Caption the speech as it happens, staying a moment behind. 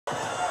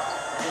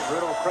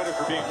Riddle credit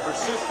for being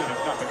persistent,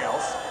 if nothing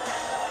else.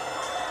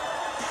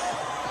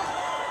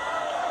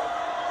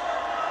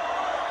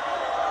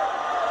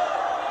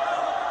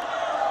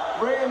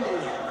 Randy,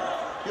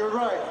 you're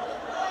right.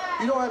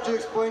 You don't have to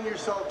explain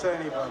yourself to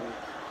anybody.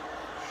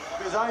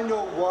 Because I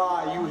know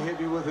why you hit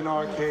me with an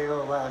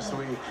RKO last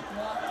week.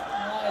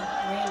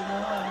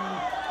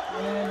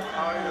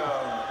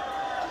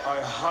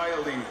 I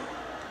highly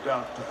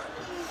doubt that.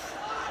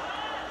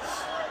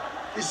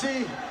 You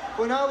see,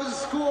 when I was in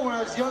school, when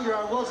I was younger,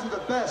 I wasn't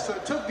the best, so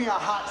it took me a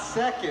hot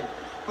second.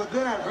 But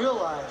then I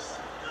realized,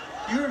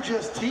 you're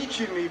just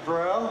teaching me,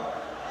 bro.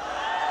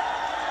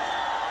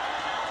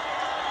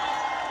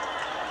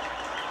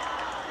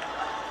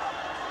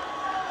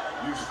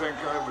 You think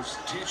I was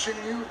teaching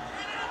you?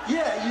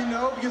 Yeah, you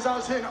know, because I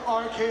was hitting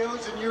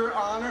RKOs in your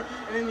honor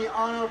and in the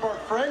honor of our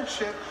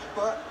friendship,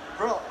 but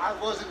bro, I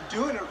wasn't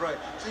doing it right.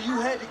 So you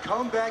had to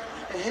come back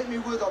and hit me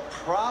with a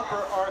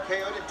proper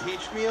RKO to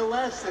teach me a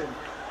lesson.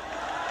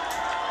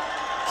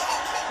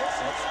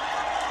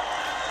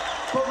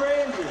 But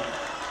Randy,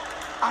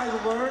 I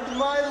learned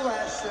my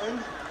lesson,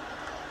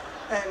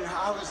 and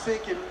I was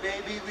thinking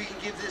maybe we can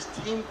give this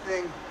team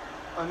thing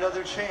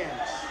another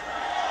chance.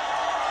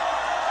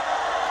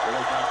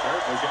 Riddle's not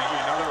careful, he's gonna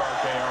eat another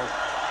RKO.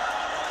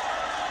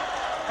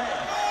 Hey,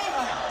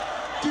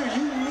 dude,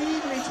 you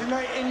need me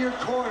tonight in your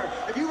corner.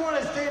 If you want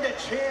to stand a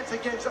chance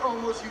against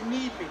Omos, you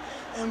need me.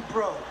 And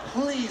bro,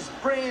 please,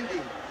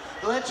 Brandy,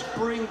 let's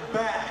bring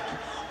back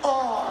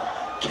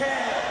RK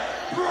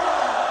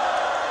Bro!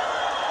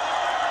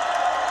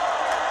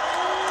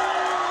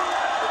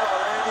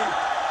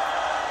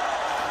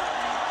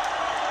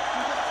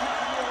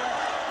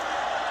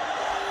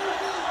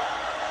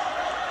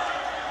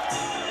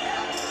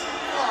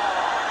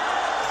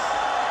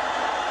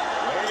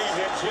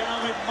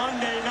 Gentlemen,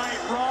 Monday Night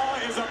Raw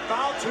is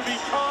about to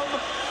become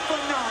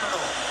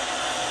phenomenal.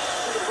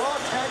 The Raw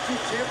Tag Team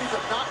Champions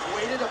have not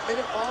waited a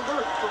minute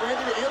longer for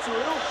Randy to answer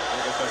Riddle.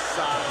 Look at the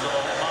size of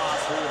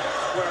Omos, who will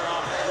square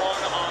off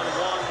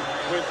one-on-one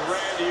with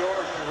Randy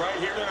Orton right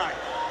here tonight.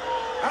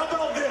 How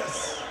about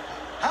this?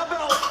 How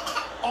about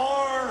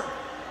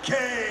RK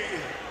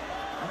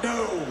No?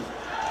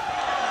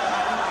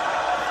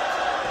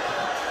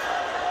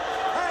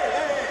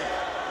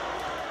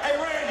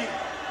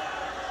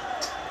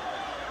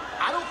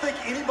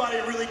 Anybody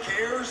really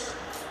cares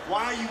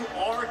why you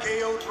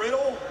RKO'd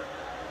Riddle?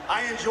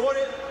 I enjoyed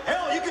it.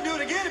 Hell, you can do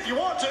it again if you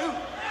want to.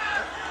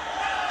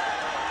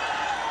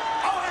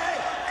 Oh, hey,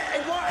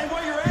 and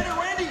while you're at it,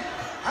 Randy,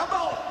 how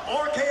about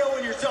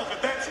RKOing yourself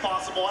if that's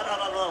possible? I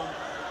don't know.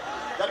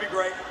 That'd be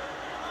great.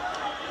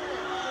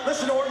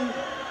 Listen, Orton.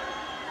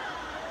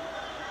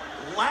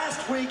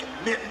 Last week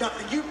meant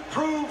nothing. You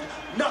proved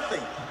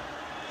nothing.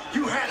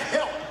 You had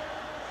help.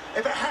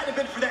 If it hadn't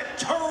been for that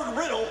turd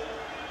Riddle,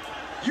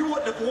 you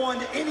wouldn't have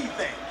won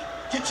anything.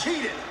 You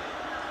cheated.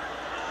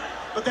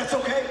 But that's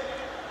okay.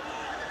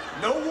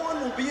 No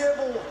one will be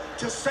able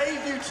to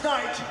save you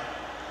tonight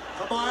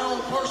from my own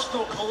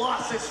personal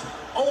Colossus,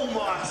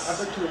 Omos. I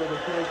bet you would have a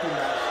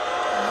match.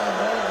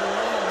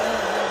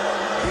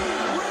 He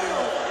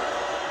will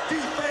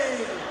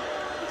defame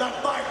the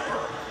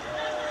Viper.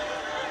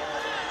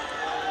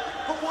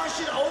 But why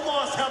should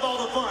Omos have all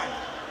the fun?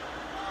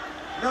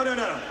 No.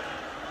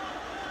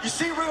 You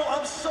see, Riddle,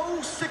 I'm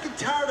so sick and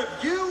tired of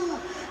you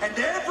and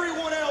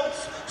everyone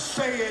else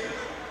saying,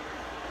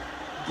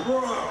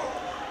 bro.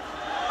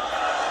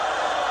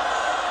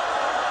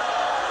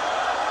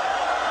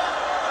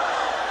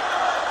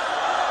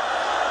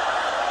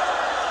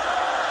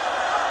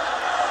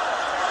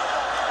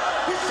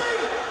 You see,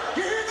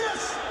 you hear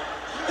this?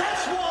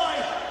 That's why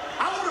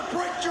I want to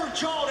break your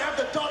jaw and have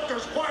the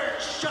doctors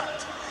wired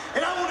shut.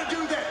 And I want to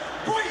do that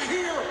right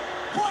here,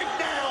 right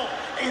now,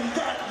 in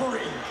that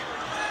ring.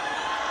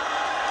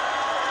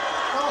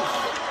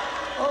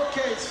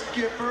 Okay,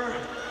 Skipper,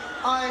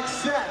 I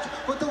accept.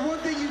 But the one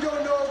thing you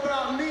don't know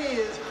about me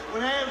is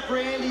when I have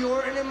Randy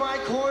Orton in my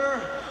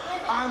corner,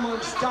 I'm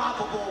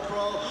unstoppable,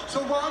 bro.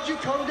 So why don't you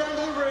come down to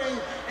the ring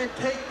and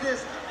take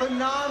this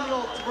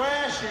phenomenal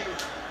thrashing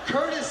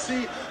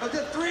courtesy of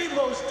the 3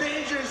 most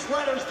dangerous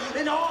letters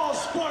in all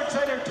sports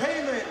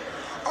entertainment,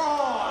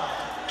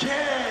 RK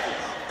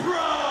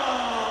Bro!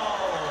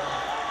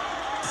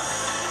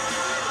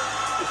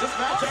 Is this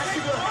match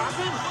actually going to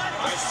happen?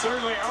 I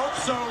certainly hope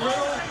so,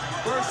 Riddle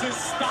versus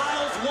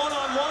Styles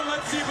one-on-one.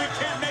 Let's see if we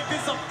can't make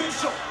this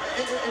official.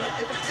 If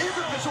it is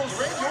official, is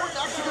Randy Orton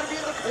actually going to be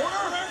in the corner?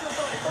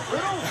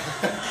 Riddle?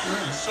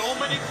 So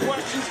many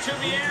questions to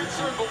be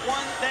answered, but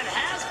one that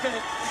has been,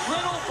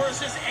 Riddle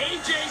versus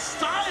AJ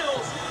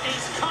Styles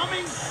is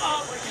coming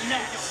up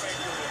next.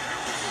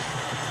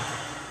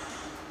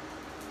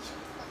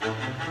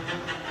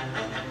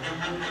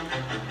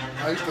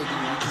 I used to do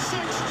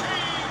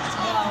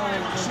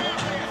 16-time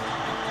champion.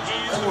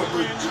 He is the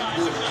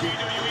franchise of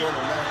WWE.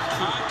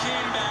 I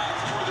came back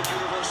for the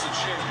Universal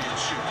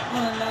Championship.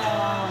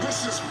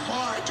 This is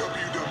my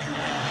WWE.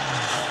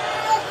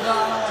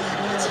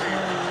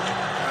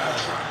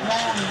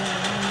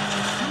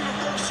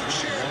 Universal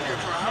Champion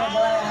for how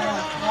long?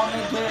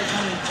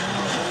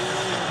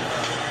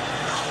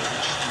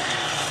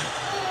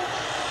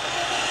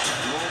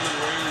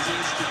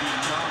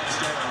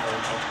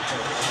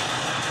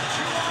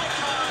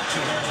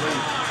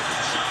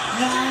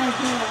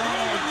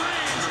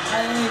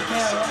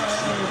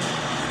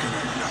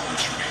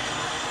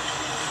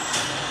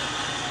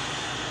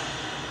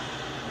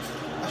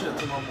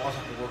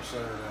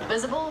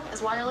 Visible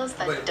is wireless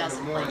that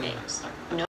doesn't play games. No